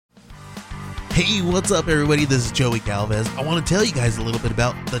Hey, what's up, everybody? This is Joey Galvez. I want to tell you guys a little bit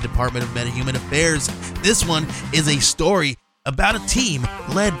about the Department of Meta-Human Affairs. This one is a story about a team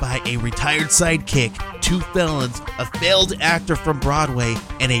led by a retired sidekick, 2 felons, a failed actor from Broadway,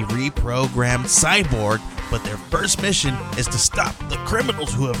 and a reprogrammed cyborg. But their first mission is to stop the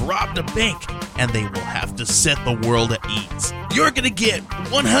criminals who have robbed a bank, and they will have to set the world at ease. You're going to get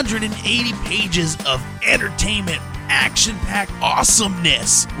 180 pages of entertainment, action-packed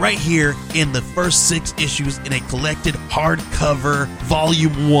awesomeness right here in the first 6 issues in a collected hardcover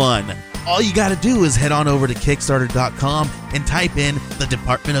volume 1. All you gotta do is head on over to Kickstarter.com and type in the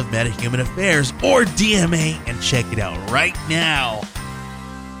Department of Meta-Human Affairs or DMA and check it out right now.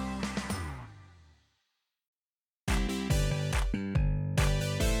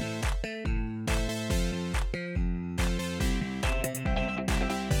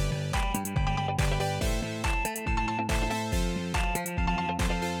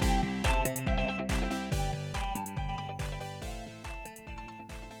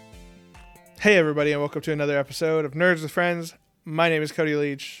 Hey everybody, and welcome to another episode of Nerds with Friends. My name is Cody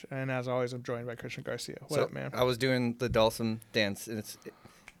Leach, and as always, I'm joined by Christian Garcia. What up, man? I was doing the Dalsum dance, and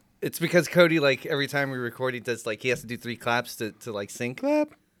it's because Cody, like, every time we record, he does, like, he has to do 3 claps to like, sync.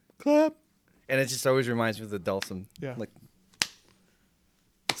 Clap, clap. And it just always reminds me of the Dalsum. Yeah. Like,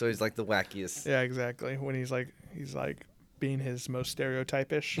 it's always, like, the wackiest. Yeah, exactly. When he's being his most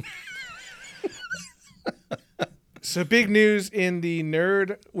stereotypish. So big news in the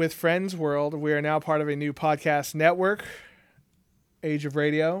Nerd with Friends world. We are now part of a new podcast network, Age of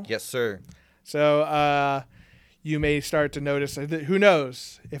Radio. Yes, sir. So you may start to notice, who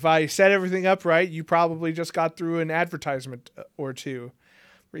knows, if I set everything up right, you probably just got through an advertisement or two,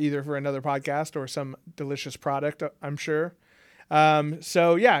 either for another podcast or some delicious product, I'm sure.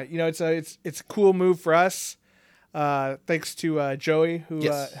 So yeah, you know, it's a cool move for us. Thanks to Joey, who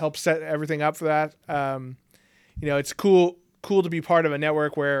helped set everything up for that. You know, it's cool to be part of a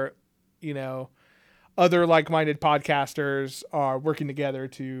network where, you know, other like-minded podcasters are working together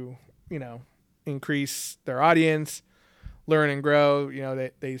to, you know, increase their audience, learn and grow. You know,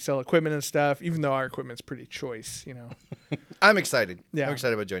 they sell equipment and stuff, even though our equipment's pretty choice, you know. I'm excited. Yeah. I'm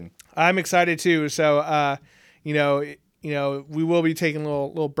excited about joining. I'm excited too. So, you know, we will be taking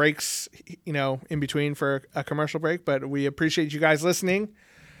little breaks, you know, in between for a commercial break, but we appreciate you guys listening.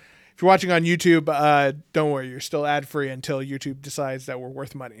 If you're watching on YouTube, don't worry, you're still ad-free until YouTube decides that we're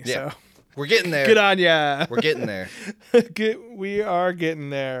worth money. Yeah. So We're getting there. good on ya. We're getting there. We are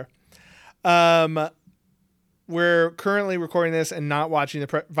getting there. We're currently recording this and not watching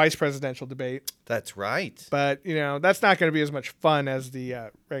the vice presidential debate. That's right. But, you know, that's not going to be as much fun as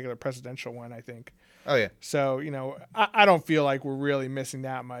the regular presidential one, I think. Oh, yeah. So, you know, I don't feel like we're really missing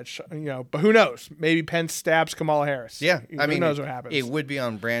that much, you know, but who knows? Maybe Pence stabs Kamala Harris. Yeah. I mean, who knows what happens? It would be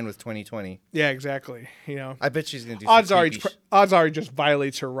on brand with 2020. Yeah, exactly. You know, I bet she's going to do odds some are creepy odds are he just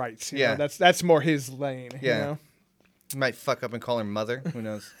violates her rights. You know, that's more his lane. Yeah. You know? You might fuck up and call her mother. Who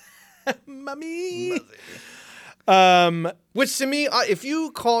knows? Mommy. Which to me, if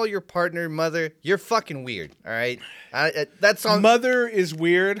you call your partner mother, you're fucking weird. All right, that's on. Mother is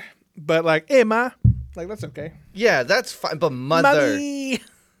weird, but like, hey ma, like that's okay. Yeah, that's fine. But mother, Mommy.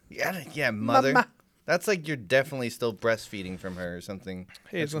 yeah, mother. Mama. That's like you're definitely still breastfeeding from her or something.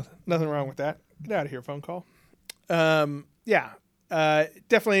 Hey, there's nothing wrong with that. Get out of here, phone call. Definitely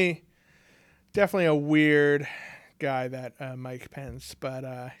a weird guy, that Mike Pence,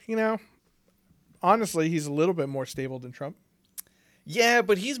 but you know, honestly, he's a little bit more stable than Trump. Yeah,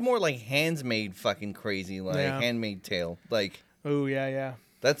 but he's more like handsmaid fucking crazy, like Handmaid's Tale. Like, oh yeah.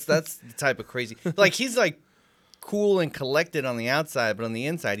 That's the type of crazy. Like he's like cool and collected on the outside, but on the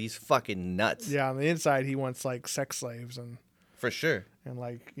inside he's fucking nuts. Yeah, on the inside he wants like sex slaves and for sure. And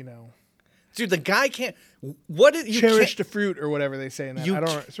like, you know, dude, the guy can't. What is cherish the fruit or whatever they say in that? I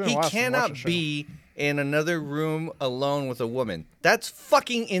don't. It's been a while he cannot be in another room alone with a woman. That's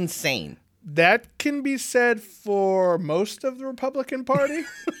fucking insane. That can be said for most of the Republican Party,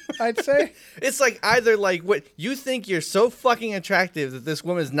 I'd say. It's like either like what you think you're so fucking attractive that this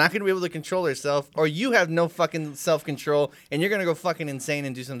woman is not going to be able to control herself, or you have no fucking self-control and you're going to go fucking insane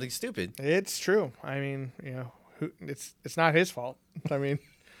and do something stupid. It's true. I mean, you know, it's not his fault. I mean,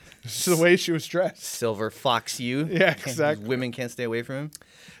 it's the way she was dressed. Silver fox you. Yeah, exactly. Women can't stay away from him.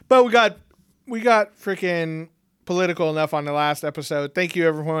 But we got freaking political enough on the last episode. Thank you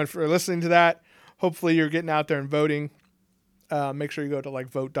everyone for listening to that. Hopefully you're getting out there and voting. Make sure you go to like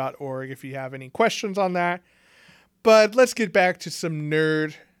vote.org if you have any questions on that. But let's get back to some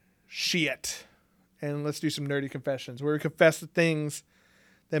nerd shit. And let's do some nerdy confessions where we confess the things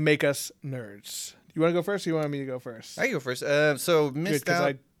that make us nerds. You want to go first or you want me to go first? I go first. So missed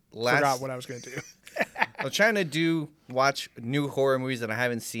out. forgot what I was going to do. I'm trying to watch new horror movies that I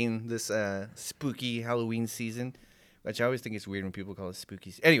haven't seen this spooky Halloween season, which I always think it's weird when people call it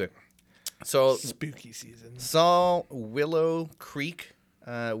spooky. Anyway, so Spooky season. saw Willow Creek,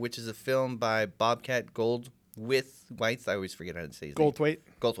 which is a film by Bobcat Goldthwait. I always forget how to say his name.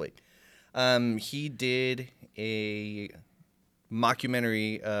 Goldthwait. He did a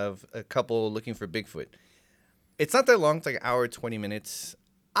mockumentary of a couple looking for Bigfoot. It's not that long. It's like an hour, 20 minutes.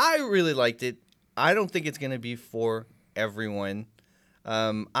 I really liked it. I don't think it's going to be for everyone.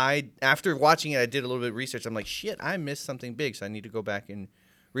 After watching it, I did a little bit of research. I'm like, shit, I missed something big, so I need to go back and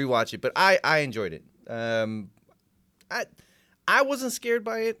rewatch it. But I enjoyed it. I wasn't scared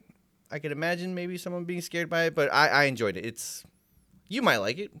by it. I could imagine maybe someone being scared by it, but I enjoyed it. You might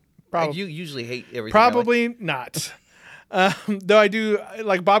like it. You usually hate everything. Probably not. Though I do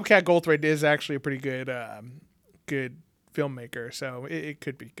like Bobcat Goldthwait is actually a pretty good filmmaker, so it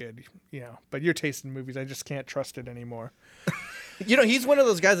could be good, But your taste in movies, I just can't trust it anymore. He's one of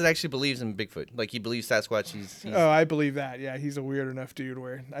those guys that actually believes in Bigfoot. Like, he believes Sasquatch. He's Oh, I believe that. Yeah, he's a weird enough dude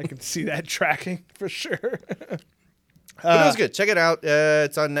where I can see that tracking for sure. But it was good. Check it out.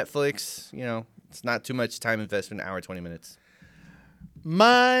 It's on Netflix. It's not too much time investment, an hour, 20 minutes.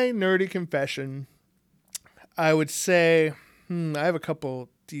 My nerdy confession, I would say, I have a couple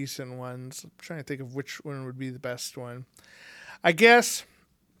decent ones. I'm trying to think of which one would be the best one. I guess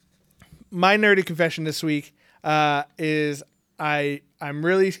my nerdy confession this week is I'm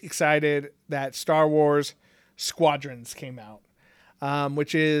really excited that Star Wars Squadrons came out,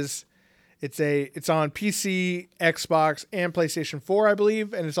 which is it's on PC, Xbox, and PlayStation 4, I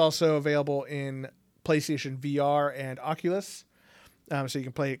believe, and it's also available in PlayStation VR and Oculus, so you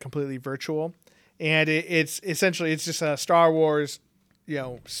can play it completely virtual. And it's essentially just a Star Wars,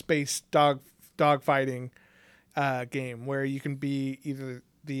 space dogfighting game where you can be either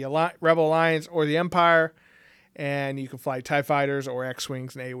the Rebel Alliance or the Empire, and you can fly TIE fighters or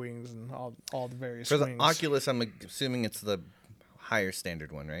X-Wings and A-Wings and all the various For wings. the Oculus, I'm assuming it's the higher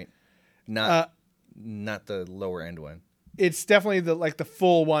standard one, right? Not the lower end one. It's definitely the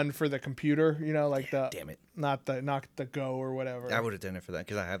full one for the computer, Damn it. not the Go or whatever. I would have done it for that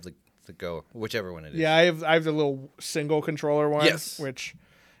because I have the Go, whichever one it is. Yeah, I have the little single controller one, Yes. which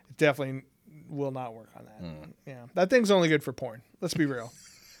definitely will not work on that. Yeah, that thing's only good for porn. Let's be real.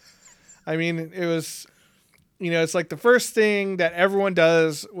 I mean, it was, it's like the first thing that everyone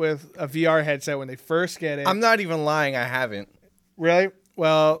does with a VR headset when they first get it. I'm not even lying. I haven't. Really?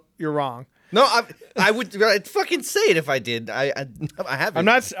 Well, you're wrong. No, I'd fucking say it if I did. I haven't.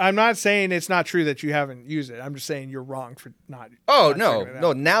 I'm not saying it's not true that you haven't used it. I'm just saying you're wrong for not. Oh, not checking it no.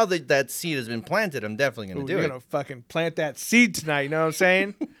 out. Now that seed has been planted, I'm definitely going to do You're it. gonna fucking plant that seed tonight. You know what I'm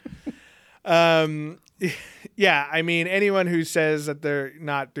saying? Yeah. I mean, anyone who says that they're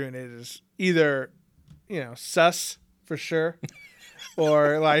not doing it is either, sus for sure,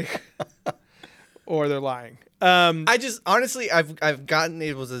 or they're lying. I just honestly, I've gotten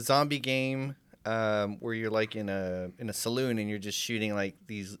it was a zombie game where you're like in a saloon and you're just shooting like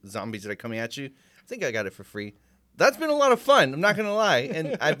these zombies that are coming at you. I think I got it for free. That's been a lot of fun. I'm not gonna lie,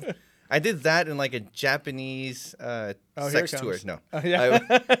 and I did that in like a Japanese sex tour. No, yeah.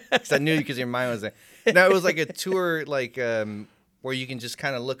 I knew because your mind was there. No, it was like a tour like where you can just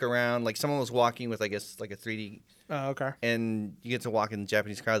kind of look around. Like someone was walking with, I guess, like a 3D. Oh, okay. And you get to walk in the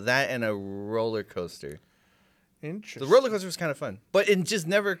Japanese crowd. That and a roller coaster. Interesting. The roller coaster was kind of fun, but it just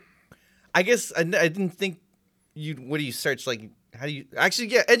never. I guess I didn't think you. What do you search? Like, how do you actually?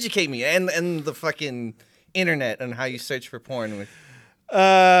 Yeah, educate me and the fucking internet on how you search for porn with.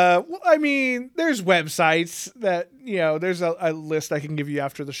 Well, I mean, there's websites that there's a list I can give you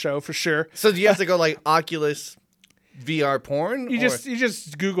after the show for sure. So do you have to go like Oculus VR porn? You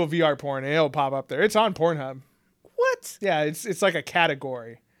just Google VR porn and it'll pop up there. It's on Pornhub. What? Yeah, it's like a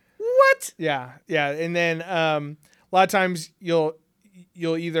category. What? Yeah, and then a lot of times you'll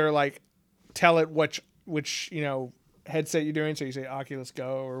either like tell it which headset you're doing, so you say Oculus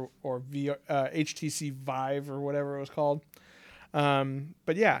Go or VR, HTC Vive or whatever it was called.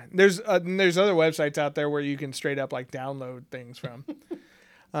 But yeah, there's other websites out there where you can straight up like download things from.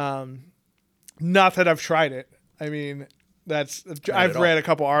 Not that I've tried it. I mean, I've read a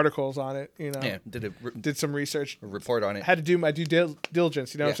couple articles on it. Yeah, did some research, report on it. Had to do my due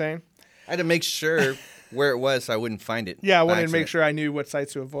diligence. You know what I'm saying? I had to make sure where it was so I wouldn't find it. Yeah, I wanted to make sure I knew what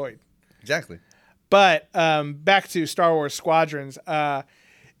sites to avoid. Exactly. But back to Star Wars Squadrons.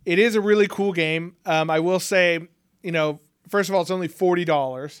 It is a really cool game. I will say, first of all, it's only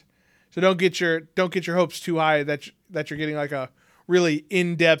 $40, so don't get your hopes too high that you're getting like a really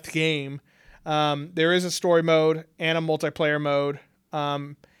in-depth game. There is a story mode and a multiplayer mode,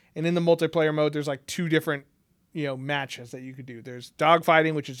 and And in the multiplayer mode, there's like 2 different, matches that you could do. There's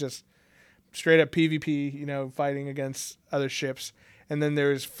dogfighting, which is just straight up PvP, fighting against other ships. And then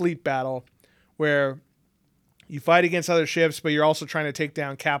there's fleet battle, where you fight against other ships, but you're also trying to take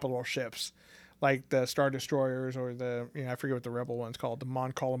down capital ships, like the Star Destroyers or I forget what the Rebel one's called, the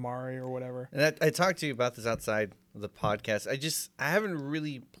Mon Calamari or whatever. And I talked to you about this outside of the podcast. I haven't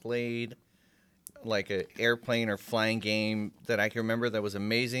really played like an airplane or flying game that I can remember that was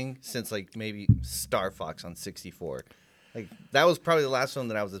amazing since like maybe Star Fox on 64. Like that was probably the last one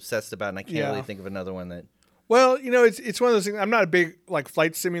that I was obsessed about, and I can't really think of another one that. Well, it's one of those things. I'm not a big like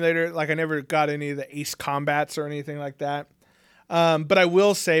flight simulator. Like I never got any of the Ace Combats or anything like that. But I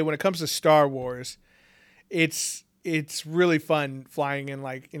will say when it comes to Star Wars, it's really fun flying in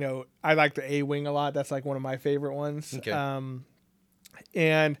like, I like the A-Wing a lot. That's like one of my favorite ones. Okay.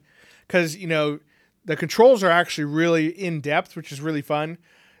 And because, the controls are actually really in depth, which is really fun.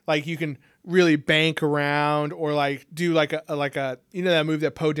 Like you can really bank around or like do like a that move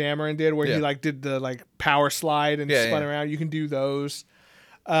that Poe Dameron did where he like did the like power slide and spun around. You can do those.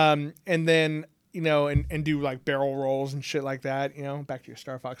 And then, and do like barrel rolls and shit like that, back to your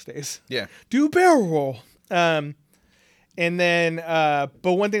Star Fox days. Yeah. Do a barrel roll. And then,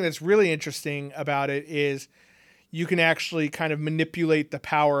 but one thing that's really interesting about it is you can actually kind of manipulate the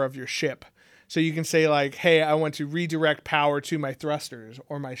power of your ship. So you can say like, hey, I want to redirect power to my thrusters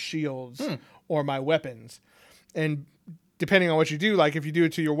or my shields or my weapons. And depending on what you do, like if you do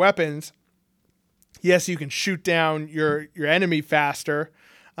it to your weapons, yes, you can shoot down your enemy faster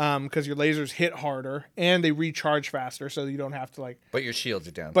because your lasers hit harder and they recharge faster, so you don't have to like. But your shields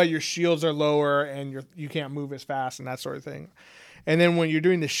are down. But your shields are lower and you can't move as fast and that sort of thing. And then when you're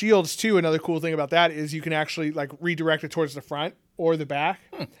doing the shields too, another cool thing about that is you can actually like redirect it towards the front or the back.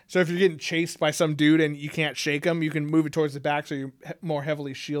 So if you're getting chased by some dude and you can't shake him, you can move it towards the back so you're more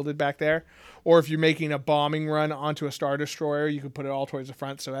heavily shielded back there. Or if you're making a bombing run onto a Star Destroyer, you can put it all towards the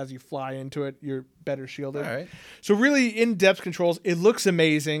front, so as you fly into it, you're better shielded. All right. So really in-depth controls. It looks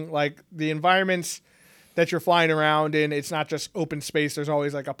amazing. Like the environments that you're flying around in, it's not just open space. There's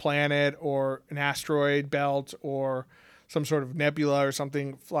always like a planet or an asteroid belt or some sort of nebula or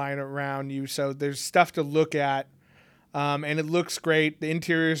something flying around you. So there's stuff to look at. And it looks great. The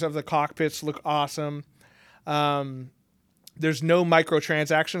interiors of the cockpits look awesome. There's no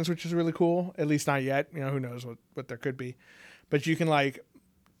microtransactions, which is really cool. At least not yet. Who knows what there could be. But you can like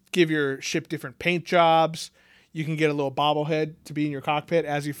give your ship different paint jobs. You can get a little bobblehead to be in your cockpit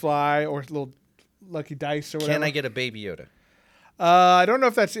as you fly, or a little lucky dice or whatever. Can I get a Baby Yoda? I don't know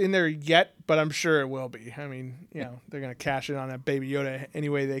if that's in there yet, but I'm sure it will be. I mean, they're going to cash in on that Baby Yoda any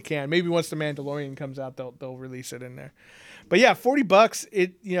way they can. Maybe once The Mandalorian comes out, they'll release it in there. But yeah, $40,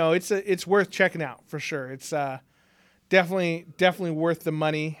 it's worth checking out for sure. It's definitely worth the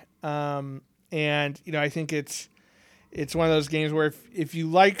money. And I think it's one of those games where if you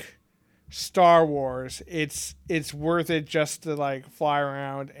like Star Wars, it's worth it just to like fly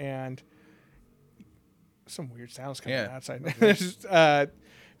around and some weird sounds coming outside. If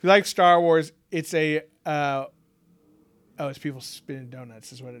you like Star Wars, it's it's people spinning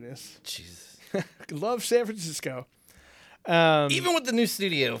donuts is what it is. Jesus. Love San Francisco. Even with the new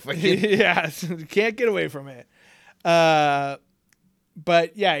studio. Yeah, can't get away from it. But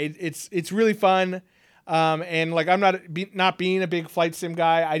yeah, it's really fun. And like I'm not being a big flight sim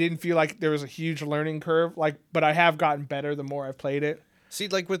guy, I didn't feel like there was a huge learning curve. But I have gotten better the more I've played it. See,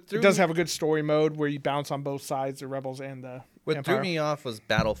 like it does have a good story mode where you bounce on both sides, the Rebels and the What Empire. threw me off was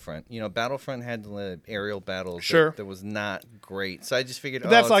Battlefront. Battlefront had the aerial battles. Sure. That was not great. So I just figured,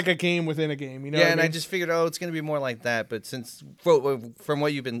 that's like a game within a game, Yeah, and I just figured, it's going to be more like that. But since from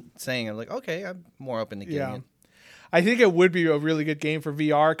what you've been saying, I'm like, okay, I'm more open to getting it. I think it would be a really good game for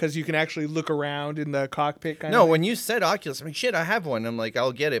VR because you can actually look around in the cockpit. No, when you said Oculus, I'm like, shit, I have one. I'm like,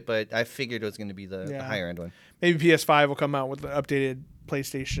 I'll get it, but I figured it was going to be the higher end one. Maybe PS5 will come out with the updated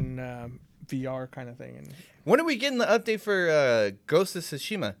PlayStation VR kind of thing. And when are we getting the update for Ghost of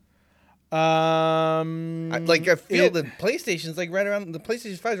Tsushima? I feel the PlayStation's like right around the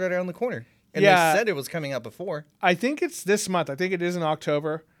PlayStation 5 is right around the corner, and they said it was coming out before. I think it's this month. I think it is in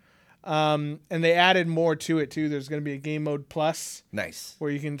October. And they added more to it too. There's going to be a game mode plus. Nice.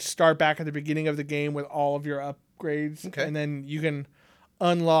 Where you can start back at the beginning of the game with all of your upgrades. Okay. And then you can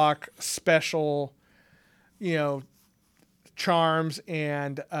unlock special, charms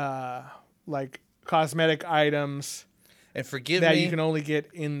and like cosmetic items. And forgive me. That you can only get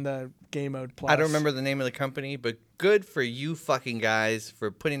in the game mode plus. I don't remember the name of the company, but good for you fucking guys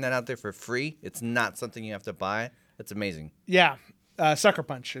for putting that out there for free. It's not something you have to buy. That's amazing. Yeah. Sucker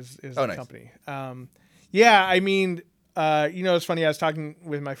Punch is the nice. company. Yeah, I mean, it's funny. I was talking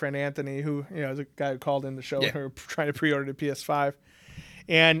with my friend Anthony, who, the guy who called in the show when we were trying to pre-order the PS5.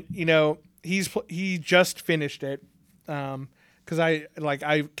 And, he just finished it. Because I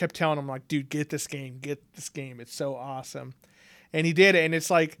kept telling him, like, dude, get this game. It's so awesome. And he did it. And it's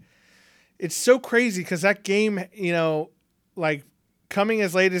like, it's so crazy because that game, coming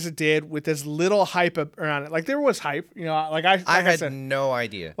as late as it did with as little hype around it. Like, there was hype, I had no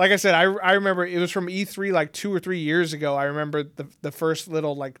idea. Like I said, I remember it was from E3 like 2 or 3 years ago. I remember the first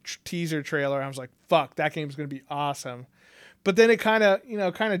little teaser trailer. I was like, fuck, that game's going to be awesome. But then it kind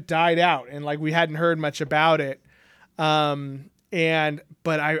of died out, and like we hadn't heard much about it.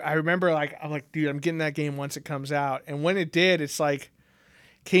 But I remember I'm like, dude, I'm getting that game once it comes out. And when it did, it's like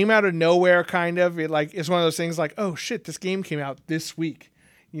came out of nowhere kind of. It's one of those things like, oh shit, this game came out this week,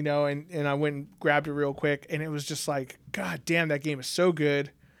 and I went and grabbed it real quick, and it was just like, god damn, that game is so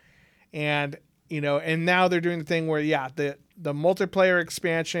good. And and now they're doing the thing where the multiplayer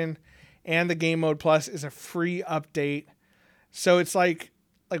expansion and the game mode plus is a free update. So it's like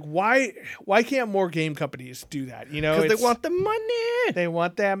why can't more game companies do that? Because they want the money. They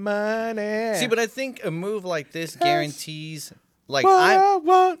want that money. See, but I think a move like this guarantees,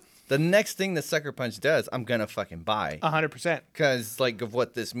 the next thing that Sucker Punch does, I'm gonna fucking buy 100%. Because of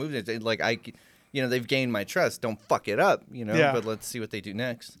what this move is, they've gained my trust. Don't fuck it up, Yeah. But let's see what they do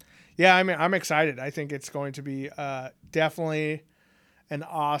next. Yeah, I mean, I'm excited. I think it's going to be definitely an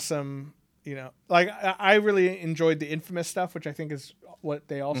awesome. I really enjoyed the Infamous stuff, which I think is what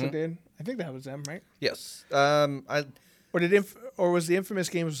they also did. I think that was them, right? Yes. Or was the Infamous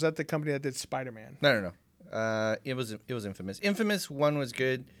games, was that the company that did Spider-Man? No. It was Infamous. Infamous 1 was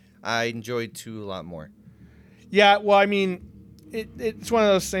good. I enjoyed 2 a lot more. Yeah, well, I mean, it's one of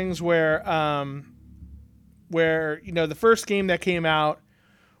those things where the first game that came out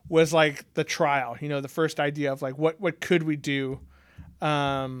was like the trial. The first idea of like what could we do.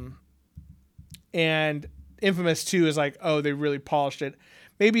 And Infamous 2 is like, oh, they really polished it.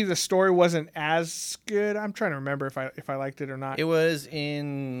 Maybe the story wasn't as good. I'm trying to remember if I liked it or not. It was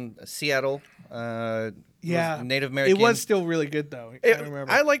in Seattle. Native American. It was still really good though. I remember.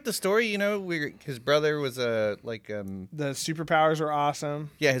 I liked the story. His brother was the superpowers were awesome.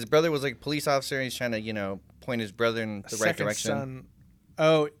 Yeah, his brother was like a police officer. And he's trying to point his brother in the right direction. Son.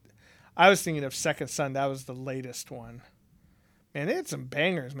 Oh, I was thinking of Second Son. That was the latest one. Man, they had some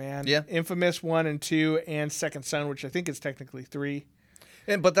bangers, man. Yeah. Infamous 1 and 2 and Second Son, which I think is technically 3.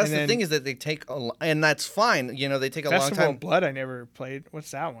 But that's the thing is that they take and that's fine. They take a long time. Festival of Blood I never played.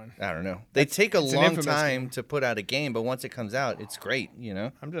 What's that one? I don't know. They take a long time to put out a game, but once it comes out, it's great,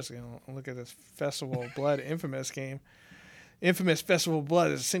 I'm just going to look at this Festival of Blood Infamous game. Infamous Festival of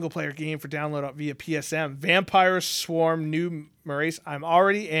Blood is a single-player game for download via PSM. Vampires swarm New Marais. I'm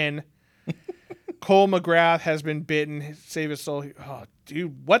already in. Cole McGrath has been bitten. Save his soul. Oh,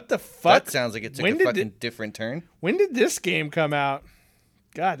 dude, what the fuck? That sounds like it took a fucking different turn. When did this game come out?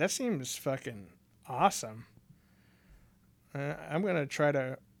 God, that seems fucking awesome. I'm gonna try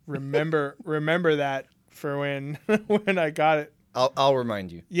to remember that for when I got it. I'll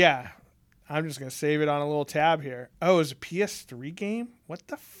remind you. Yeah, I'm just gonna save it on a little tab here. Oh, it was a PS3 game. What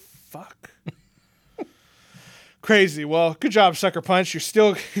the fuck? Crazy. Well, good job, Sucker Punch. You're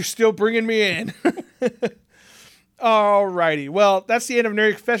still bringing me in. Alrighty. Well, that's the end of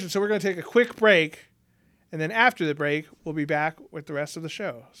Nerdy Confession. So we're going to take a quick break, and then after the break, we'll be back with the rest of the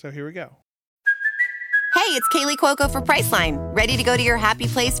show. So here we go. Hey, it's Kaylee Cuoco for Priceline. Ready to go to your happy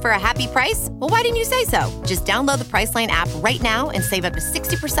place for a happy price? Well, why didn't you say so? Just download the Priceline app right now and save up to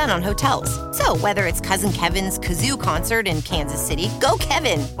 60% on hotels. So whether it's Cousin Kevin's Kazoo Concert in Kansas City, go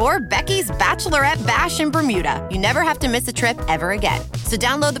Kevin, or Becky's Bachelorette Bash in Bermuda, you never have to miss a trip ever again. So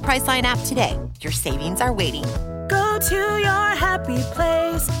download the Priceline app today. Your savings are waiting. Go to your happy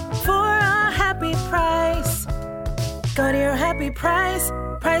place for a happy price. Go to your happy price,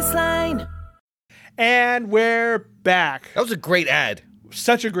 Priceline. And we're back. That was a great ad.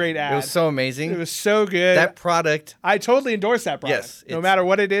 Such a great ad. It was so amazing. It was so good. That product. I totally endorse that product. Yes. No matter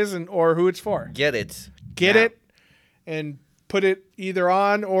what it is or who it's for. Get it. Get it and put it either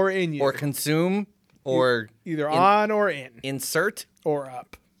on or in you. Or consume or... Either on or in. Insert. Or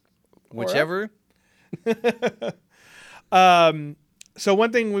up. Whichever. So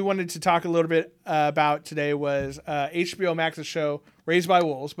one thing we wanted to talk a little bit about today was HBO Max's show, Raised by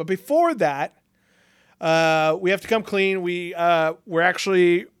Wolves. But before that... we have to come clean. We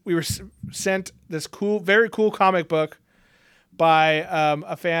were sent this very cool comic book by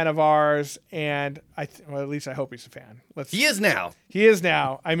a fan of ours, and at least I hope he's a fan. He is now. He is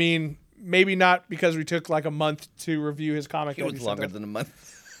now. I mean, maybe not because we took like a month to review his comic. It was longer than a month.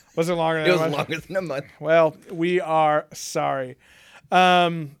 Was it longer than It a was month? longer than a month. Well, we are sorry.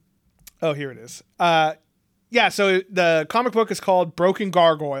 Here it is. So the comic book is called Broken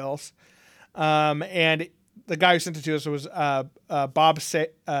Gargoyles. And the guy who sent it to us was Bob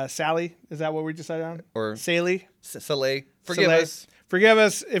Sally. Is that what we decided on? Or Saley? Saleh. Forgive Saleh. us. Forgive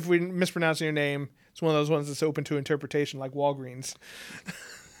us if we mispronounce your name. It's one of those ones that's open to interpretation, like Walgreens.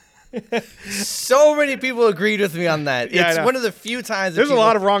 So many people agreed with me on that. Yeah, I It's know. one of the few times. There's a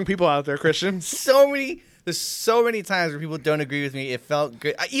lot of wrong people out there, Christian. There's so many times where people don't agree with me. It felt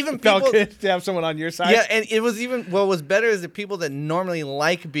good. Even It felt people, good to have someone on your side. Yeah, and it was even what was better is the people that normally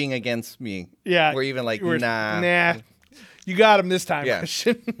like being against me. Yeah. Were even like, You were- nah. You got him this time, Yeah.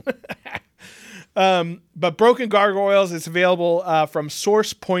 Christian. But Broken Gargoyles is available from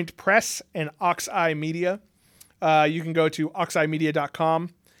Source Point Press and Oxeye Media. You can go to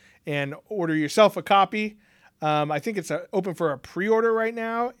oxeyemedia.com and order yourself a copy. I think it's open for a pre-order right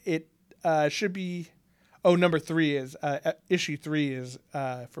now. It should be... number 3 is... issue 3 is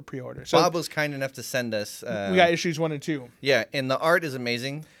for pre-order. So Bob was kind enough to send us. we got issues 1 and 2. Yeah, and the art is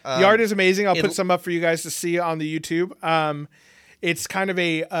amazing. The art is amazing. I'll put some up for you guys to see on the YouTube. It's kind of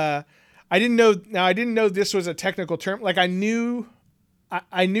a... I didn't know this was a technical term. Like I knew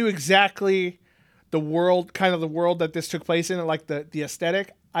exactly the world that this took place in, and like the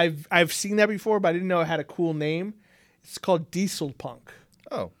aesthetic. I've seen that before, but I didn't know it had a cool name. It's called diesel punk.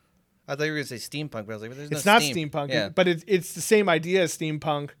 Oh, I thought you were gonna say steampunk, but I was like, "There's no It's not steam." steampunk, Yeah. but it's the same idea as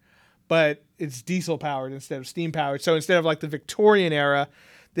steampunk, but it's diesel powered instead of steam powered. So instead of like the Victorian era,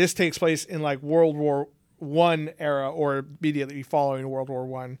 this takes place in like World War I era or immediately following World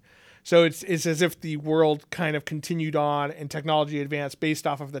War I. So it's as if the world kind of continued on and technology advanced based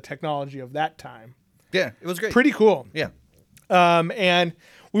off of the technology of that time. Yeah, it was great. Pretty cool. Yeah. And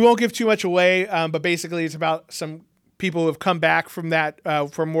we won't give too much away, but basically it's about some people who have come back from that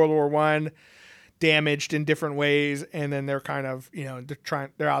from World War I, damaged in different ways, and then they're kind of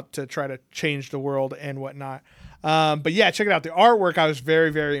they're out to try to change the world and whatnot. But yeah, check it out. The artwork I was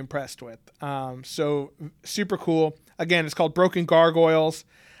very, very impressed with. So super cool. Again, it's called Broken Gargoyles.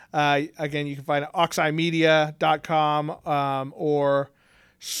 Again, you can find it at oxeyemedia.com or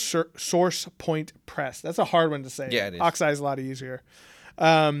Source Point Press. That's a hard one to say. Yeah, it is. Oxeye is a lot easier.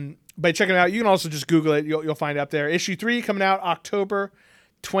 But check it out. You can also just Google it. You'll find it up there. Issue 3 coming out October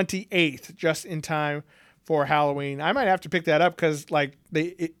 28th, just in time for Halloween. I might have to pick that up because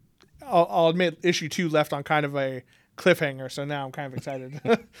I'll admit issue 2 left on kind of a cliffhanger, so now I'm kind of excited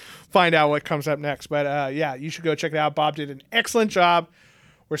to find out what comes up next. But yeah, you should go check it out. Bob did an excellent job.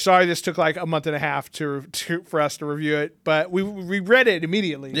 We're sorry this took like a month and a half for us to review it, but we read it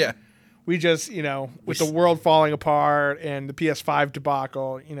immediately. Yeah. We just, with the world falling apart and the PS5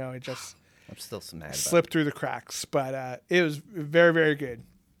 debacle, it just I'm still so mad about slipped through the cracks. But it was very, very good.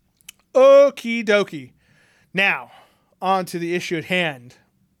 Okie dokie. Now, on to the issue at hand,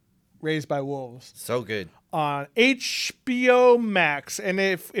 Raised by Wolves. So good. On HBO Max. And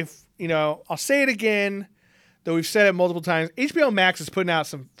if I'll say it again, though we've said it multiple times, HBO Max is putting out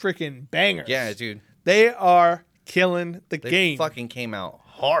some freaking bangers. Yeah, dude. They are killing the They game. fucking came out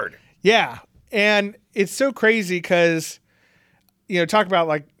hard. Yeah. And it's so crazy because, talk about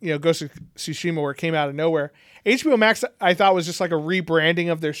like, Ghost of Tsushima where it came out of nowhere. HBO Max, I thought, was just like a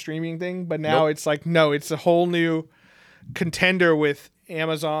rebranding of their streaming thing. But now it's like, no, it's a whole new contender with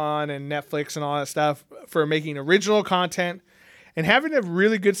Amazon and Netflix and all that stuff for making original content and having a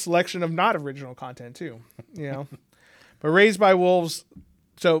really good selection of not original content too, But Raised by Wolves.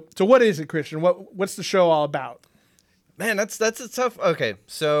 So what is it, Christian? What's the show all about? Man, that's a tough. Okay,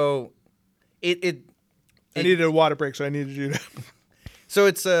 so I needed a water break, so I needed you to. So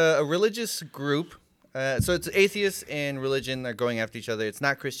it's a religious group. So it's atheists and religion are going after each other. It's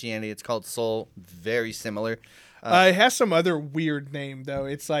not Christianity. It's called Soul. Very similar. It has some other weird name though.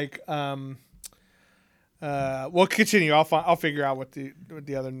 It's like we'll continue. I'll figure out what the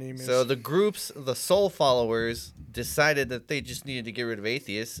other name is. So the Soul followers, decided that they just needed to get rid of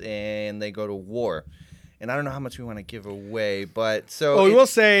atheists, and they go to war. And I don't know how much we want to give away, but so... Well, we will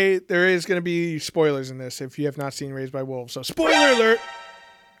say there is going to be spoilers in this if you have not seen Raised by Wolves. So spoiler alert!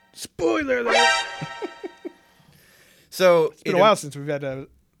 Spoiler alert! So it's been a while since we've had to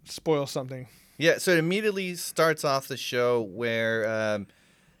spoil something. Yeah, so it immediately starts off the show where an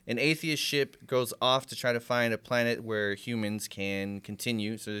atheist ship goes off to try to find a planet where humans can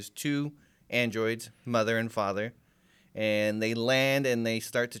continue. So there's 2 androids, mother and father, and they land and they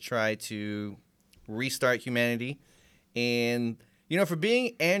start to try to restart humanity. And for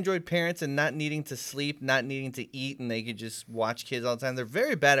being android parents and not needing to sleep, not needing to eat, and they could just watch kids all the time, they're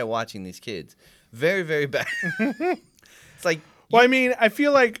very bad at watching these kids. Very, very bad. It's like, Well, I mean, I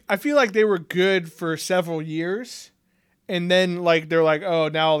feel like they were good for several years, and then like they're like, oh,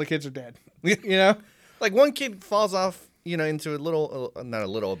 now all the kids are dead. You know, like one kid falls off, into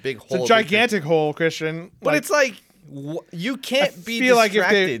a big hole. It's a gigantic hole, Christian. But it's like you can't be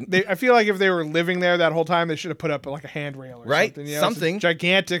distracted. I feel like if they were living there that whole time, they should have put up like a handrail or something. Something. It's a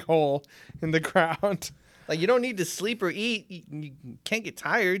gigantic hole in the ground. Like you don't need to sleep or eat. You can't get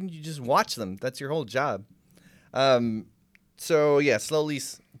tired. You just watch them. That's your whole job. So yeah, slowly a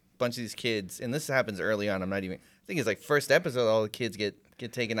bunch of these kids, and this happens early on. I think it's like first episode, all the kids get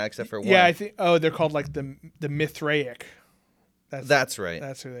taken out except for one. Yeah, I think. Oh, they're called like the Mithraic. That's right.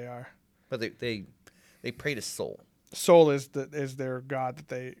 That's who they are. But they pray to Sol. Sol is their god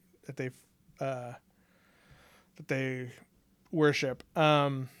that they worship.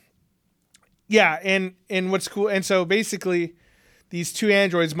 Yeah, and what's cool, and so basically, these two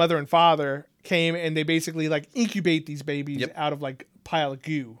androids, mother and father, came and they basically like incubate these babies out of like a pile of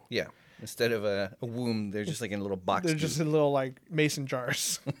goo. Yeah, instead of a womb, they're just like in a little box. They're just in little like mason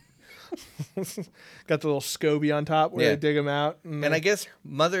jars. Got the little SCOBY on top where they dig them out. And I guess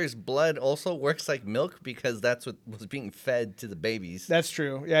mother's blood also works like milk because that's what was being fed to the babies. That's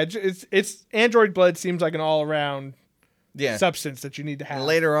true. Yeah, it's android blood seems like an all around substance that you need to have. And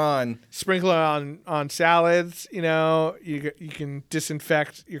later on, sprinkle it on salads. You can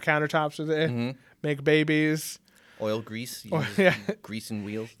disinfect your countertops with it. Make babies. Oil grease, grease and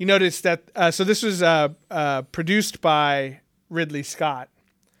wheels. You notice that. So this was produced by Ridley Scott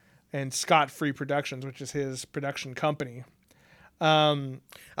and Scott Free Productions, which is his production company. I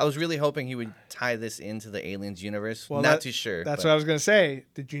was really hoping he would tie this into the Aliens universe. Well, too sure. That's what I was going to say.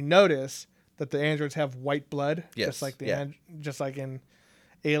 Did you notice that the androids have white blood? Yes. Just like in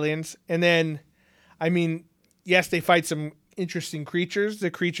Aliens. And then, I mean, yes, they fight some interesting creatures. The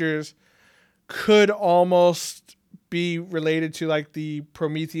creatures could almost be related to like the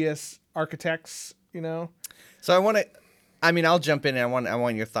Prometheus architects, So I'll jump in and I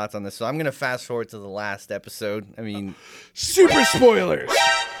want your thoughts on this. So I'm going to fast forward to the last episode. Super spoilers.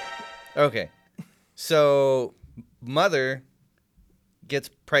 Okay. So mother gets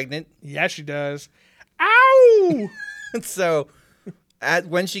pregnant. Yeah, she does. Ow! So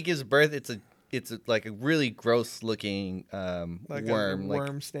when she gives birth, it's like a really gross looking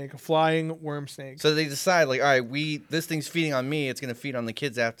worm, snake, a flying worm snake. So they decide like, all right, this thing's feeding on me. It's going to feed on the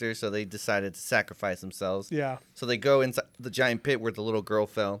kids after. So they decided to sacrifice themselves. Yeah. So they go inside the giant pit where the little girl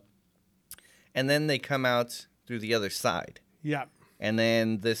fell, and then they come out through the other side. Yeah. And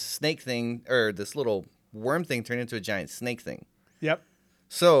then this snake thing, or this little worm thing, turned into a giant snake thing. Yep.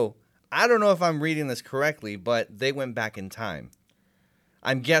 So I don't know if I'm reading this correctly, but they went back in time.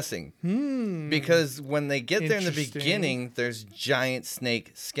 I'm guessing. Because when they get there in the beginning, there's giant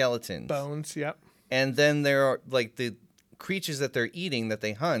snake skeletons. Bones, yep. And then there are, like, the creatures that they're eating, that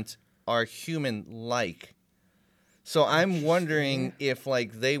they hunt, are human-like. So I'm wondering if,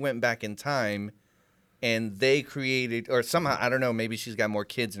 like, they went back in time and they created, or somehow, I don't know, maybe she's got more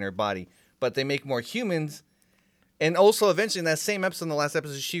kids in her body, but they make more humans. And also, eventually, in that same episode, in the last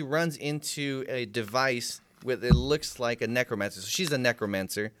episode, she runs into a device with, it looks like a necromancer. So she's a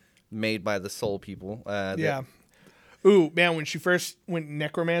necromancer made by the Sol people. Yeah. Ooh, man, when she first went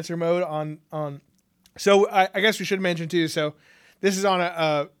necromancer mode on so I guess we should mention too, so this is on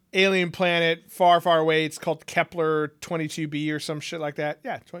a alien planet far, far away. It's called Kepler 22b or some shit like that.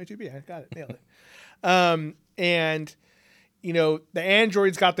 Yeah, 22b. I got it. Nailed it. And the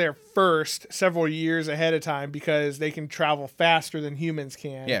androids got there first several years ahead of time because they can travel faster than humans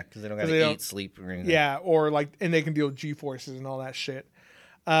can. Yeah, because they don't got to eat, sleep, or anything. Yeah, and they can deal with G-forces and all that shit.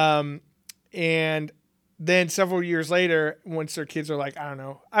 And then several years later, once their kids are like, I don't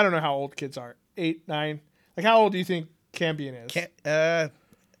know how old kids are, 8, 9. Like, how old do you think Cambion is?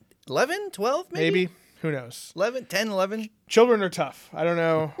 11, 12, maybe? Who knows? 11, 10, 11. Children are tough. I don't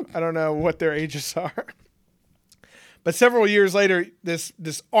know what their ages are. But several years later, this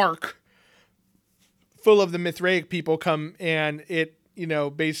ark full of the Mithraic people come, and it,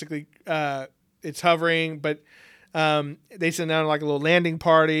 basically it's hovering, but they send down like a little landing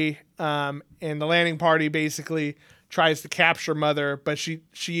party, and the landing party basically tries to capture Mother, but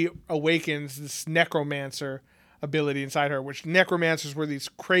she awakens this necromancer ability inside her, which necromancers were these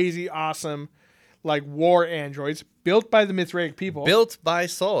crazy, awesome, like war androids built by the Mithraic people. Built by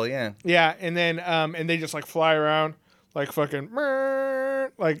Sol, yeah. Yeah, and then and they just like fly around. Like fucking,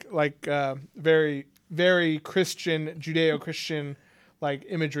 like very, very Christian, Judeo-Christian, like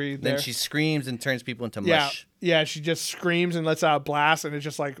imagery there. Then she screams and turns people into mush. Yeah, she just screams and lets out a blast, and it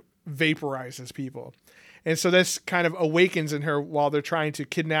just like vaporizes people. And so this kind of awakens in her while they're trying to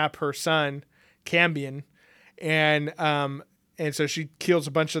kidnap her son, Cambion, and And so she kills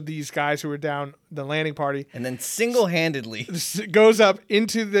a bunch of these guys who were down the landing party. And then single-handedly goes up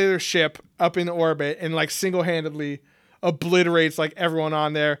into their ship up in orbit and like single-handedly obliterates like everyone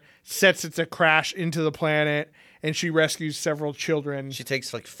on there, sets it to crash into the planet, and she rescues several children. She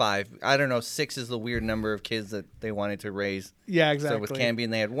takes like 5. I don't know, 6 is the weird number of kids that they wanted to raise. Yeah, exactly. So with Cambion,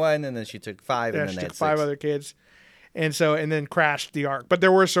 they had 1, and then she took 5, and then they had 6. 5 other kids. And then crashed the Ark. But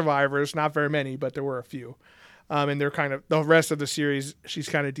there were survivors, not very many, but there were a few. And they're kind of, the rest of the series, she's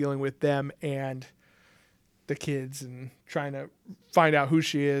kind of dealing with them and the kids and trying to find out who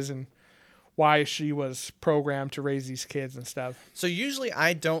she is and why she was programmed to raise these kids and stuff. So usually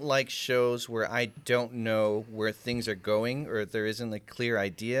I don't like shows where I don't know where things are going or there isn't a clear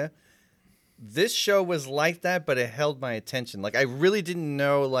idea. This show was like that, but it held my attention. Like I really didn't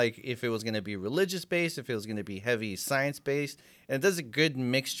know like if it was going to be religious based, if it was going to be heavy science based, and it does a good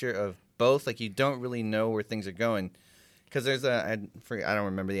mixture of both. Like you don't really know where things are going, because there's I don't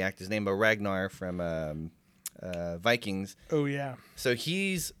remember the actor's name, but Ragnar from Vikings. Oh yeah. So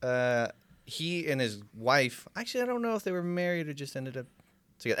he and his wife. Actually, I don't know if they were married or just ended up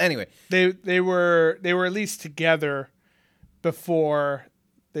together. Anyway, they were at least together before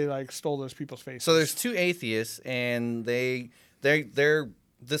they like stole those people's faces. So there's 2 atheists, and they're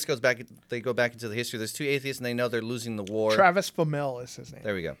this goes back. They go back into the history. There's 2 atheists, and they know they're losing the war. Travis Fimmel is his name.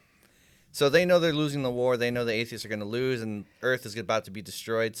 There we go. So they know they're losing the war. They know the atheists are going to lose, and Earth is about to be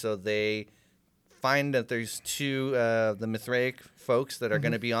destroyed. So they find that there's 2 the Mithraic folks that are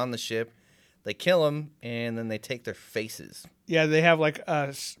going to be on the ship. They kill them, and then they take their faces. Yeah, they have like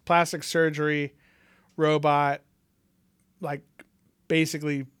a plastic surgery robot, like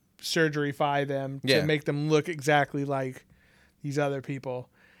basically surgeryfy them to make them look exactly like these other people,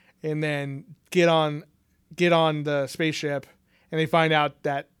 and then get on the spaceship. And they find out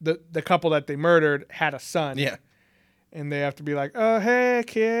that the couple that they murdered had a son. Yeah. And they have to be like, oh, hey,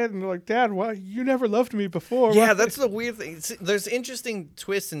 kid. And they're like, Dad, why? You never loved me before. Yeah, that's the weird thing. There's interesting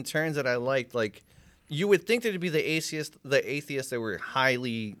twists and turns that I liked. Like, you would think that it'd be the atheists that were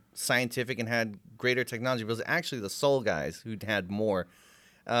highly scientific and had greater technology, but it was actually the soul guys who had more.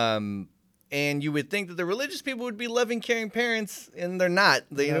 And you would think that the religious people would be loving, caring parents, and they're not.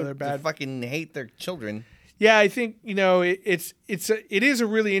 They're bad. They fucking hate their children. Yeah, I think it is a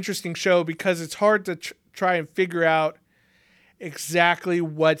really interesting show because it's hard to try and figure out exactly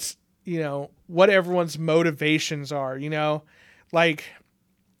what everyone's motivations are. Like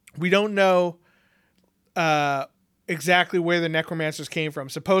we don't know exactly where the necromancers came from.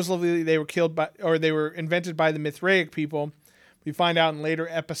 Supposedly they were killed by, or they were invented by the Mithraic people. We find out in later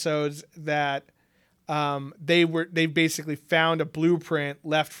episodes that they basically found a blueprint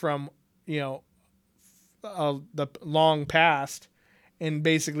left from the long past and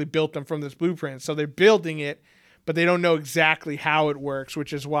basically built them from this blueprint. So they're building it, but they don't know exactly how it works,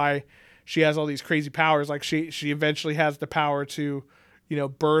 which is why she has all these crazy powers. Like she eventually has the power to,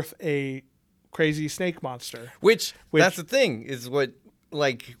 birth a crazy snake monster. Which that's the thing is what,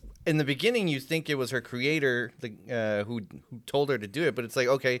 like in the beginning you think it was her creator who told her to do it, but it's like,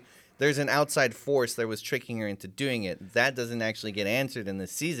 okay, there's an outside force that was tricking her into doing it. That doesn't actually get answered in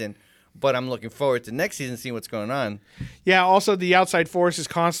this season. But I'm looking forward to next season, seeing what's going on. Yeah, also the outside force is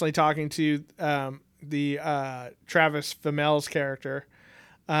constantly talking to the Travis Fimmel's character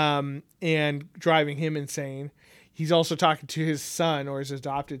and driving him insane. He's also talking to his son, or his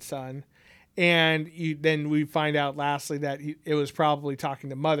adopted son. And then we find out lastly that it was probably talking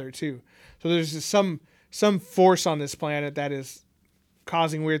to Mother, too. So there's just some force on this planet that is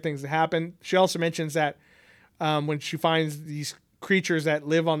causing weird things to happen. She also mentions that when she finds these creatures that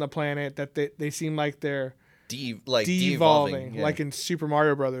live on the planet, that they seem like they're de-evolving, like in Super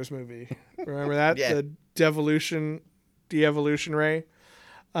Mario Brothers movie. Remember that? Yeah. The de-evolution ray.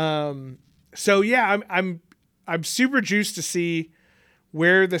 So yeah, I'm super juiced to see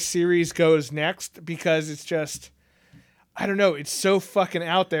where the series goes next, because it's just, I don't know, it's so fucking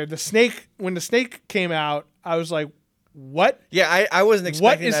out there. When the snake came out, I was like, what? Yeah, I wasn't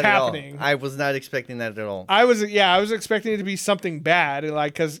expecting that at all. What is happening? I was not expecting that at all. I was expecting it to be something bad,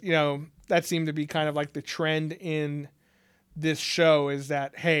 like, because that seemed to be kind of like the trend in this show, is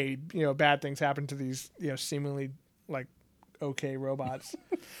that, hey, bad things happen to these seemingly like okay robots.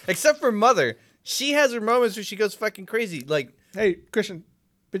 Except for Mother, she has her moments where she goes fucking crazy. Like, hey, Christian,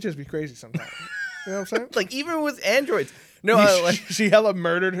 bitches be crazy sometimes. You know what I'm saying? Like even with androids. No, she hella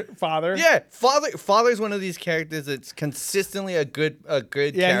murdered father. Yeah, father's one of these characters that's consistently a good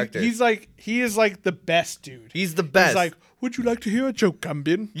character. He is like the best dude. He's the best. He's like, would you like to hear a joke,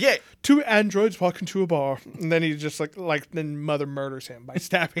 Cambion? Yeah. 2 androids walk into a bar, and then he just then Mother murders him by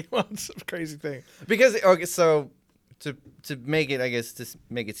stabbing him on some crazy thing. Because so to make it, I guess, to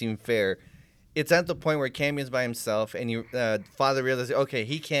make it seem fair, it's at the point where Cambion's by himself, and you father realizes, okay,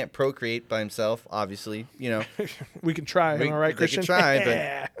 he can't procreate by himself. Obviously, we can try. Am I right, Christian? They can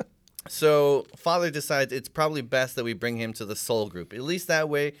try, but so father decides it's probably best that we bring him to the soul group. At least that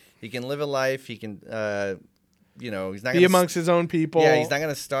way he can live a life. He can, he's not be amongst his own people. Yeah, he's not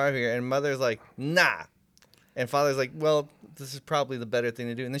gonna starve here. And mother's like, nah, and father's like, well, this is probably the better thing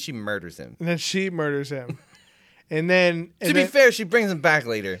to do. And then she murders him. And then, to be fair, she brings him back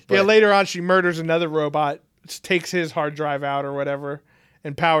later. But yeah, later on, she murders another robot, takes his hard drive out or whatever,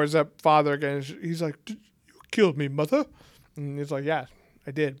 and powers up father again. He's like, you killed me, mother. And he's like, yeah,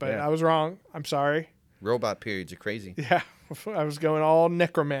 I did, but I was wrong. I'm sorry. Robot periods are crazy. Yeah, I was going all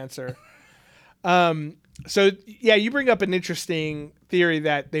necromancer. So, yeah, you bring up an interesting theory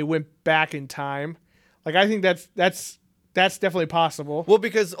that they went back in time. Like, I think that's definitely possible. Well,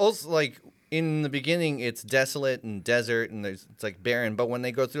 because also, like, in the beginning, it's desolate and desert, and it's like barren. But when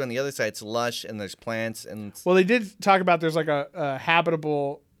they go through on the other side, it's lush and there's plants. And well, they did talk about there's like a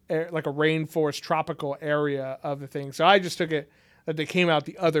habitable, like a rainforest, tropical area of the thing. So I just took it that they came out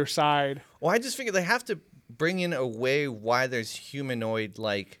the other side. Well, I just figured they have to bring in a way why there's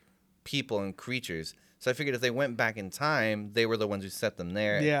humanoid-like people and creatures. So I figured if they went back in time, they were the ones who set them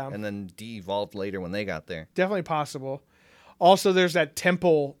there. Yeah. And then de-evolved later when they got there. Definitely possible. Also, there's that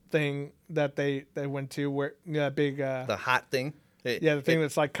temple thing that they went to where that big the hot thing. The thing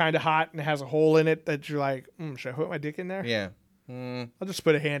that's like kind of hot and has a hole in it that you're like, should I put my dick in there? Yeah. I'll just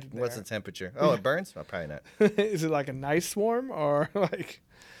put a hand in there. What's the temperature? Oh, it burns? Oh, probably not. Is it like a nice swarm or like?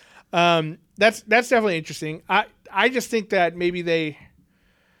 That's definitely interesting. I just think that maybe they,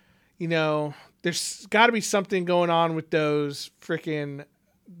 there's got to be something going on with those freaking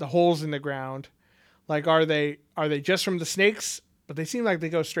the holes in the ground. Like, are they just from the snakes? But they seem like they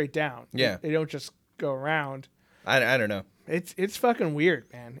go straight down. Yeah, they don't just go around. I don't know. It's fucking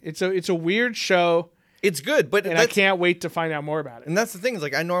weird, man. It's a weird show. It's good, but I can't wait to find out more about it. And that's the thing is,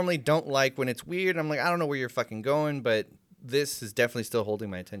 like, I normally don't like when it's weird. I'm like, I don't know where you're fucking going, but this is definitely still holding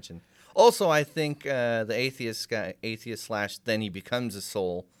my attention. Also, I think the atheist guy, / then he becomes a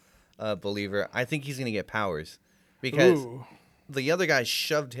soul believer. I think he's gonna get powers because the other guy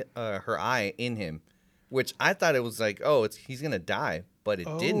shoved her eye in him. Which I thought it was like, he's gonna die, but it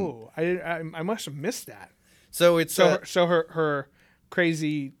didn't. I must have missed that. So it's her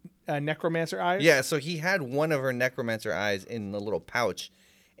crazy necromancer eyes. Yeah, so he had one of her necromancer eyes in a little pouch,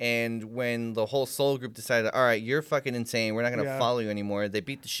 and when the whole soul group decided, all right, you're fucking insane, we're not gonna follow you anymore, they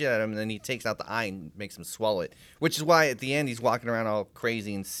beat the shit out of him, and then he takes out the eye and makes him swallow it. Which is why at the end he's walking around all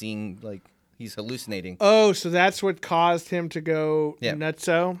crazy and seeing like he's hallucinating. Oh, so that's what caused him to go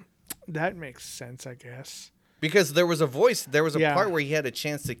nutso. That makes sense, I guess. Because there was a voice. There was a part where he had a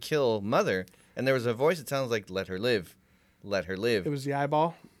chance to kill Mother, and there was a voice that sounds like, let her live. Let her live. It was the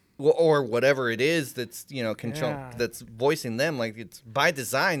eyeball? Well, or whatever it is that's, that's voicing them. Like, it's by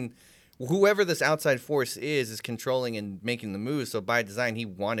design, whoever this outside force is controlling and making the moves. So by design, he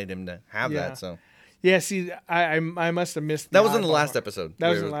wanted him to have that. So. Yeah, see, I must have missed that was in the last episode. That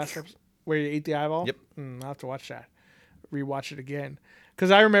was in the last episode? Where you ate the eyeball? Yep. I'll have to watch that. Rewatch it again. Because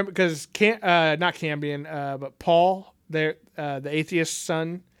I remember, not Cambion, but Paul, the atheist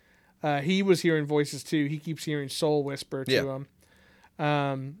son, he was hearing voices too. He keeps hearing soul whisper to him.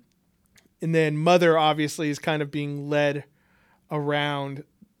 And then Mother obviously is kind of being led around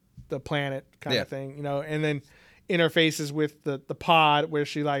the planet kind of thing, and then interfaces with the pod where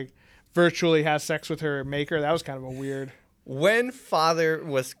she like virtually has sex with her maker. That was kind of a weird. When father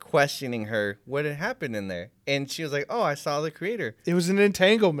was questioning her, what had happened in there? And she was like, oh, I saw the creator. It was an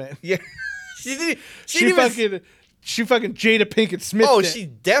entanglement. Yeah. She fucking Jada Pinkett Smith. Oh, she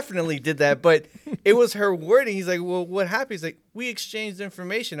definitely did that. But it was her wording. He's like, well, what happened? He's like, we exchanged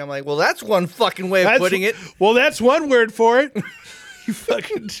information. I'm like, well, that's one fucking way of putting it. Well, that's one word for it. You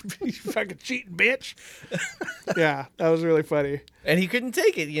fucking cheating bitch. Yeah, that was really funny. And he couldn't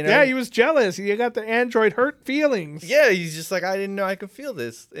take it, Yeah, he was jealous. He got the android hurt feelings. Yeah, he's just like, I didn't know I could feel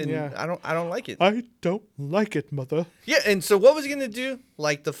this. And I don't like it. I don't like it, Mother. Yeah, and so what was he going to do?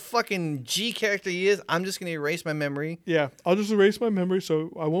 Like the fucking G character he is, I'm just going to erase my memory. Yeah, I'll just erase my memory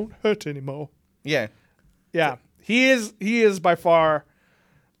so I won't hurt anymore. Yeah. Yeah. He is by far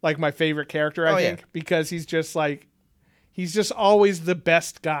like my favorite character, I think, because he's just like, he's just always the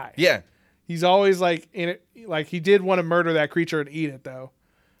best guy. Yeah. He's always like in it. Like he did want to murder that creature and eat it though,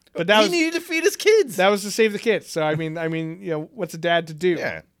 but he needed to feed his kids. That was to save the kids. So I mean, what's a dad to do?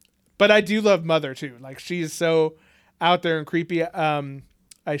 Yeah. But I do love Mother too. Like she is so out there and creepy.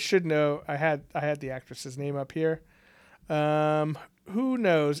 I should know. I had the actress's name up here. Who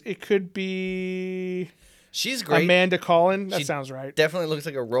knows? It could be. She's great. Amanda Collin. That sounds right. Definitely looks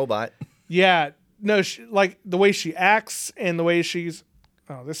like a robot. Yeah. No, like the way she acts and the way she's.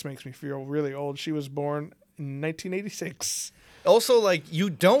 Oh, this makes me feel really old. She was born in 1986. Also, like, you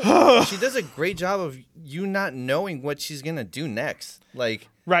don't. She does a great job of you not knowing what she's gonna do next. Like,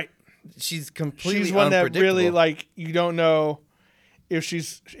 right. She's completely She's one that really, unpredictable. like, you don't know if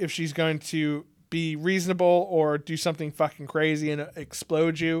she's going to be reasonable or do something fucking crazy and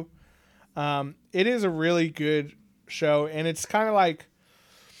explode you. It is a really good show, and it's kind of like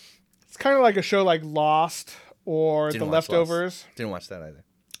a show like Lost or The Leftovers. Didn't watch that either.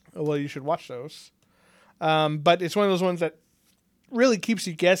 Well, you should watch those. But it's one of those ones that really keeps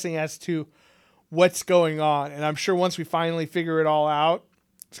you guessing as to what's going on. And I'm sure once we finally figure it all out,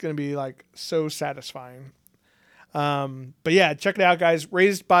 it's going to be like so satisfying. But yeah, check it out, guys.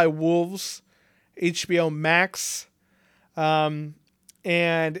 Raised by Wolves, HBO Max. And,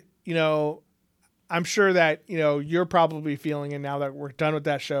 you know, I'm sure that, you know, you're probably feeling it now that we're done with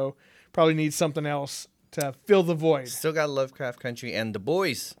that show. Probably need something else to fill the void. Still got Lovecraft Country and The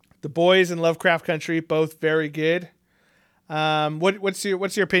Boys. The Boys and Lovecraft Country, both very good. What's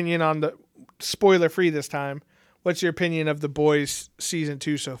your opinion on the spoiler free this time? What's your opinion of The Boys season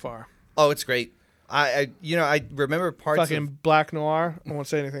 2 so far? Oh, it's great. I remember parts fucking Black Noir. I won't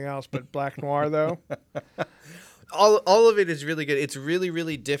say anything else, but Black Noir though. all of it is really good. It's really,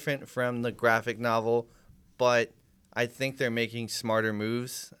 really different from the graphic novel, but I think they're making smarter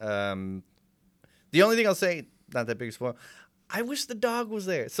moves. The only thing I'll say, not that big a spoil, I wish the dog was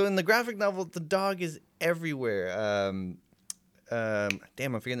there. So in the graphic novel, the dog is everywhere. Damn,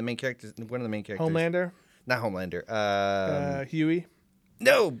 I'm forgetting the main characters. One of the main characters. Homelander? Not Homelander. Huey?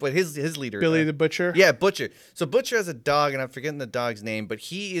 No, but his leader. Billy the Butcher? Yeah, Butcher. So Butcher has a dog, and I'm forgetting the dog's name, but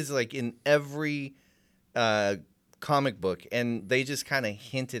he is like in every comic book, and they just kind of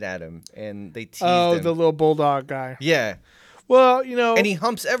hinted at him, and they teased him. Oh, the little bulldog guy. Yeah. Well, you know. And he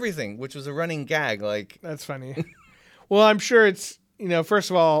humps everything, which was a running gag. Like, that's funny. Well, I'm sure it's, you know, first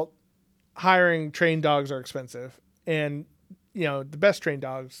of all, hiring trained dogs are expensive. And, you know, the best trained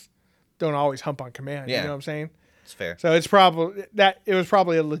dogs don't always hump on command. Yeah. You know what I'm saying? It's fair. So it's probably it was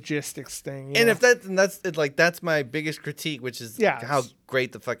probably a logistics thing. And if that's my biggest critique, which is how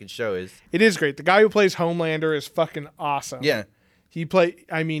great the fucking show is. It is great. The guy who plays Homelander is fucking awesome. Yeah. He is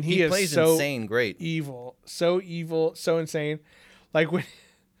plays so insane great. Evil, so insane. Like when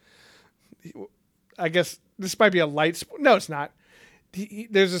I guess this might be a light no, it's not.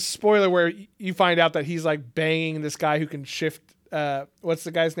 There's a spoiler where you find out that he's like banging this guy who can shift. What's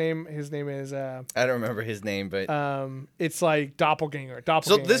the guy's name? His name is. I don't remember his name, but it's like Doppelganger.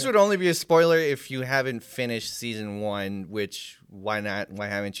 So this would only be a spoiler if you haven't finished season 1. Which why not? Why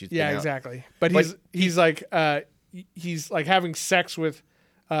haven't you? Yeah, exactly. But he's like having sex with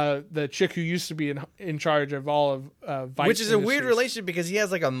the chick who used to be in charge of all of Vice which is Industries. a weird relationship because he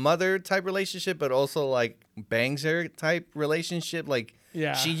has like a mother type relationship, but also like bangs her type relationship. Like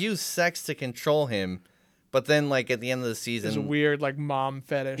she used sex to control him. But then, like, at the end of the season... There's a weird, like, mom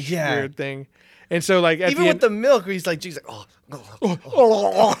fetish weird thing. And so, like... Even with the milk, where he's like, geez,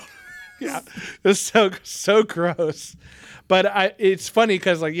 yeah. It's so gross. But it's funny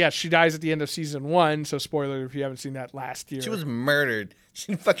because, like, she dies at the end of season 1. So, spoiler if you haven't seen that last year. She was murdered. She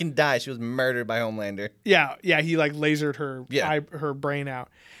didn't fucking die. She was murdered by Homelander. Yeah. He, like, lasered her brain out.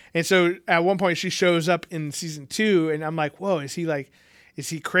 And so, at one point, she shows up in season 2. And I'm like, whoa, is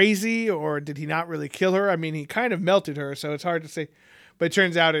he crazy or did he not really kill her? I mean, he kind of melted her, so it's hard to say. But it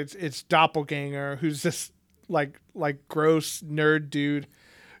turns out it's Doppelganger, who's this like gross nerd dude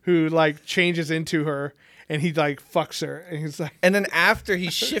who like changes into her and he like fucks her and he's like. And then after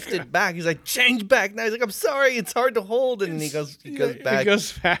he shifted back, he's like, change back now. He's like, I'm sorry, it's hard to hold, and he goes back. He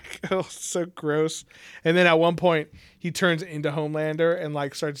goes back. Oh, so gross. And then at one point he turns into Homelander and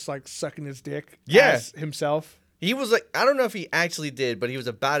like starts like sucking his dick. As himself. He was like, I don't know if he actually did, but he was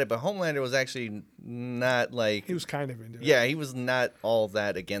about it. But Homelander was actually not like... He was kind of into it. Yeah, he was not all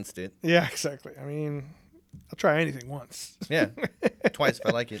that against it. Yeah, exactly. I mean, I'll try anything once. Yeah, twice if I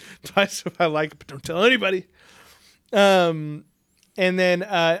like it. Twice if I like it, but don't tell anybody. And then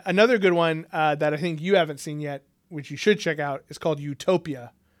another good one that I think you haven't seen yet, which you should check out, is called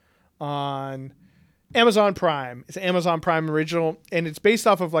Utopia on... Amazon Prime. It's an Amazon Prime original, and it's based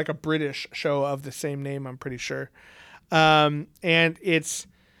off of like a British show of the same name, I'm pretty sure. And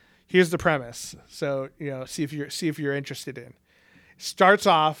here's the premise. So, you know, see if you're interested in. It starts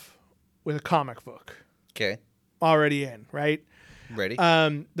off with a comic book. Okay. Already in, right? Ready.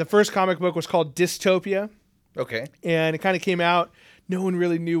 The first comic book was called Dystopia. Okay. And it kind of came out. No one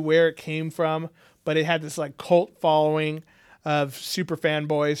really knew where it came from, but it had this like cult following of super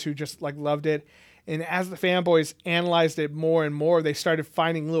fanboys who just like loved it. And as the fanboys analyzed it more and more, they started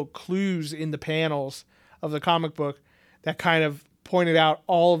finding little clues in the panels of the comic book that kind of pointed out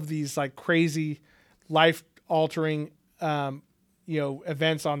all of these like crazy, life-altering,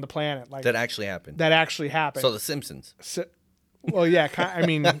 events on the planet. Like that actually happened. So The Simpsons. Well, yeah,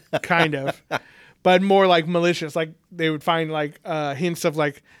 kind of, but more like malicious. Like they would find like hints of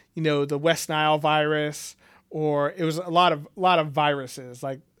like the West Nile virus, or it was a lot of viruses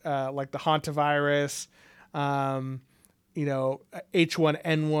like the hantavirus,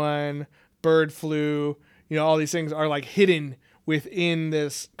 H1N1, bird flu. All these things are like hidden within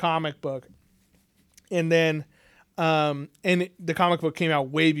this comic book, and then the comic book came out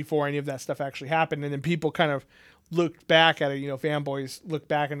way before any of that stuff actually happened, and then people kind of looked back at it, fanboys looked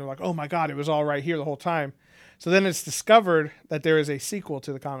back and they're like, oh my God, it was all right here the whole time. So then it's discovered that there is a sequel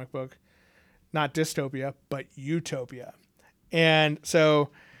to the comic book, not Dystopia, but Utopia. And so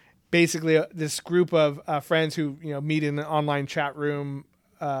basically this group of friends who, meet in an online chat room,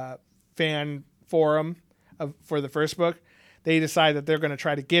 fan forum for the first book, they decide that they're going to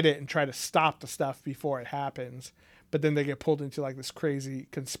try to get it and try to stop the stuff before it happens. But then they get pulled into like this crazy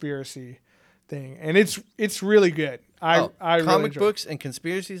conspiracy thing, and it's really good. I comic books and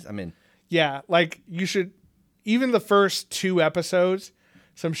conspiracies. I'm in. Yeah, like you should. Even the first 2 episodes,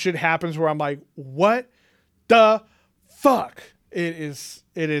 some shit happens where I'm like, what the fuck? It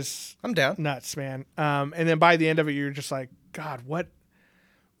is. I'm down. Nuts, man. And then by the end of it, you're just like, God, what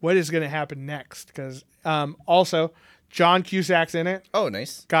is going to happen next? Because also John Cusack's in it. Oh,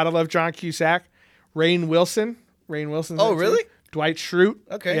 nice. Gotta love John Cusack. Rainn Wilson's. Oh, really? Dwight Schrute.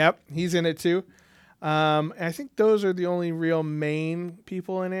 Okay. Yep, he's in it too. And I think those are the only real main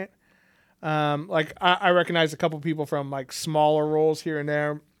people in it. Like I recognize a couple people from like smaller roles here and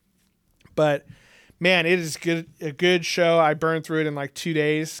there, but man, it is a good show. I burned through it in like 2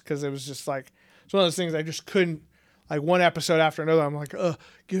 days because it was just like it's one of those things I just couldn't. Like one episode after another, I'm like,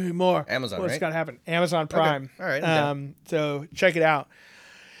 give me more. Amazon, What's right? got to happen? Amazon Prime. Okay. All right. I'm down. So check it out.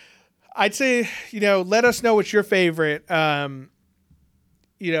 I'd say let us know what's your favorite.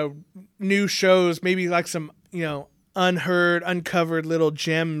 New shows, maybe like some, uncovered little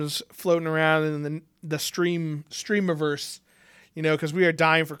gems floating around in the streamiverse, because we are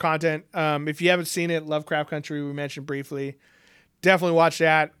dying for content. If you haven't seen it, Lovecraft Country, we mentioned briefly, definitely watch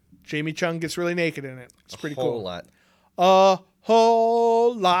that. Jamie Chung gets really naked in it. It's pretty cool. A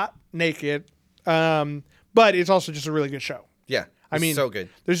whole lot naked. But it's also just a really good show. Yeah. So good.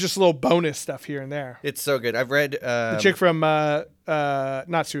 There's just little bonus stuff here and there. It's so good. I've read the chick from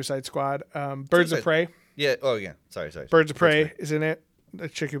not Suicide Squad, Birds of Prey. Yeah. Oh yeah. Sorry. Birds of Prey is in it. The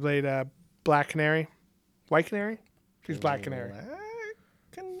chick who played Black Canary, White Canary. She's Black Canary. Black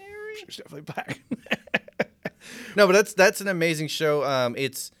Canary. She's definitely black. No, but that's an amazing show.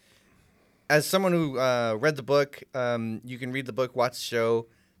 It's as someone who read the book, you can read the book, watch the show.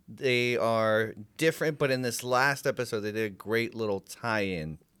 They are different, but in this last episode, they did a great little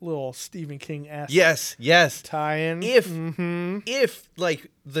tie-in. Little Stephen King-esque. Yes. Tie-in. If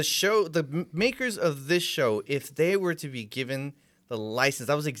like the makers of this show, if they were to be given the license,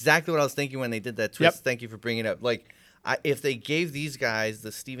 that was exactly what I was thinking when they did that twist. Yep. Thank you for bringing it up. Like, if they gave these guys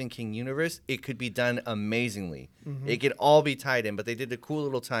the Stephen King universe, it could be done amazingly. Mm-hmm. It could all be tied in, but they did a cool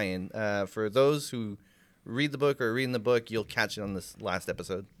little tie-in. For those who read the book or are reading the book, you'll catch it on this last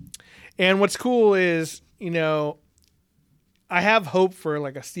episode. And what's cool is, I have hope for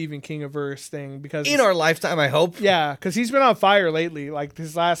like a Stephen King-averse thing because in our lifetime, I hope. Yeah, because he's been on fire lately. Like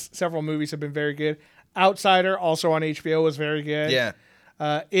his last several movies have been very good. Outsider, also on HBO, was very good. Yeah.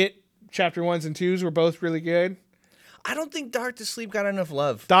 It Chapter 1s and 2s were both really good. I don't think Dr. Sleep got enough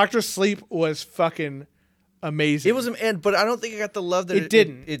love. Dr. Sleep was fucking amazing. It was, but I don't think it got the love that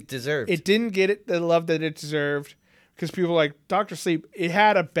it deserved. It didn't get the love that it deserved because people were like, Dr. Sleep, it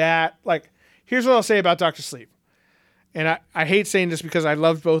had a bad, like, here's what I'll say about Dr. Sleep. And I hate saying this because I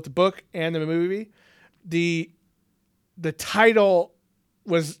loved both the book and the movie. The title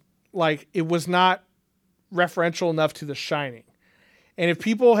was like, it was not referential enough to The Shining. And if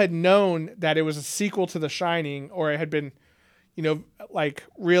people had known that it was a sequel to The Shining, or it had been, like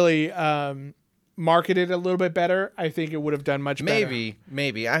really marketed a little bit better, I think it would have done much better.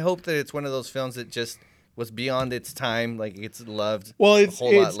 Maybe. I hope that it's one of those films that just was beyond its time, like it's loved a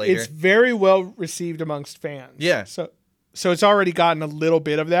whole lot later. It's very well received amongst fans. Yeah. So it's already gotten a little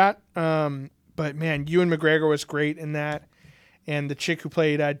bit of that. But man, Ewan McGregor was great in that. And the chick who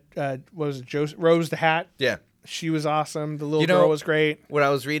played Rose the Hat? Yeah. She was awesome. The little girl was great. What I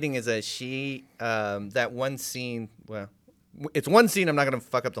was reading is that she, that one scene, well, it's one scene, I'm not going to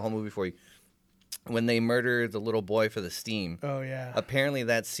fuck up the whole movie for you. when they murder the little boy for the steam. Oh yeah. Apparently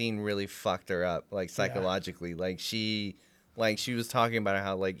that scene really fucked her up, like psychologically. Yeah. She was talking about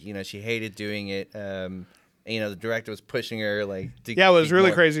how she hated doing it. The director was pushing her what was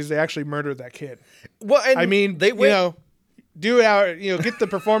really crazy is they actually murdered that kid. Well, and I mean, they went, do it get the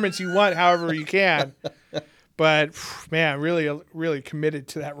performance you want however you can. But man, really committed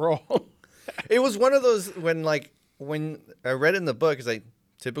to that role. It was one of those when I read it in the book, it's like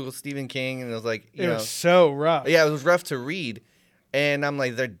typical Stephen King, and it was it was so rough. Yeah, it was rough to read. And I'm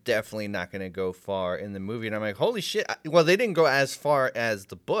like, they're definitely not going to go far in the movie. And I'm like, holy shit. Well, they didn't go as far as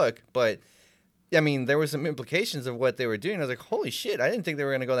the book, but I mean, there were some implications of what they were doing. I was like, holy shit, I didn't think they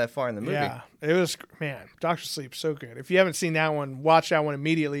were going to go that far in the movie. Yeah, it was, man, Dr. Sleep, so good. If you haven't seen that one, watch that one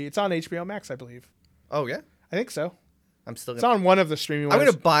immediately. It's on HBO Max, I believe. Oh, yeah? I think so. It's on one of the streaming ones. I'm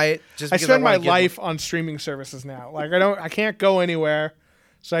going to buy it just because I spend my life on streaming services now. I can't go anywhere,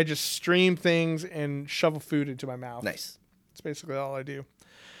 so I just stream things and shovel food into my mouth. Nice. That's basically all I do.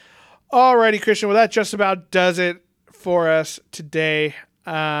 Alrighty, Christian. Well, that just about does it for us today.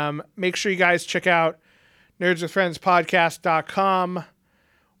 Make sure you guys check out nerdswithfriendspodcast.com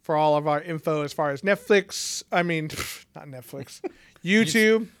for all of our info as far as Netflix. I mean, not Netflix.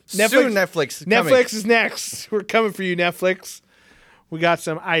 YouTube. Soon Netflix. Netflix is next. We're coming for you, Netflix. We got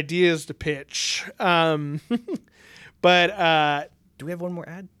some ideas to pitch. But do we have one more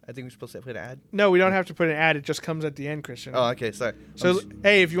ad? I think we're supposed to put an ad. No, we don't have to put an ad. It just comes at the end, Christian. Oh, okay. Sorry. So,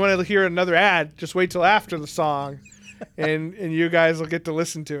 hey, if you want to hear another ad, just wait till after the song, and you guys will get to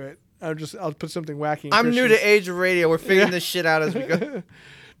listen to it. I'll put something wacky. I'm new to Age of Radio. We're figuring this shit out as we go.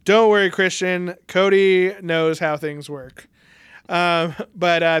 Don't worry, Christian. Cody knows how things work.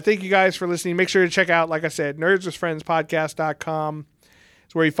 But thank you guys for listening. Make sure to check out, like I said, nerdswithfriendspodcast.com.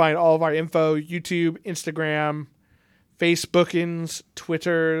 It's where you find all of our info: YouTube, Instagram, Facebookins,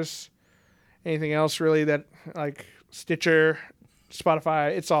 Twitters, anything else really that Stitcher,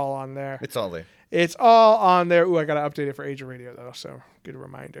 Spotify. It's all on there. It's all there. It's all on there. Ooh, I got to update it for Age of Radio though, so good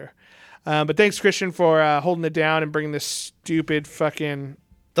reminder. But thanks, Christian, for holding it down and bringing this stupid fucking.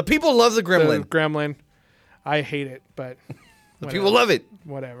 The people love the Gremlin. Gremlin. I hate it, but. The people love it.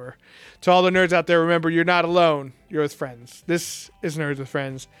 Whatever. To all the nerds out there, remember, you're not alone. You're with friends. This is Nerds with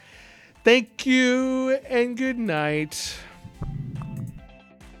Friends. Thank you and good night.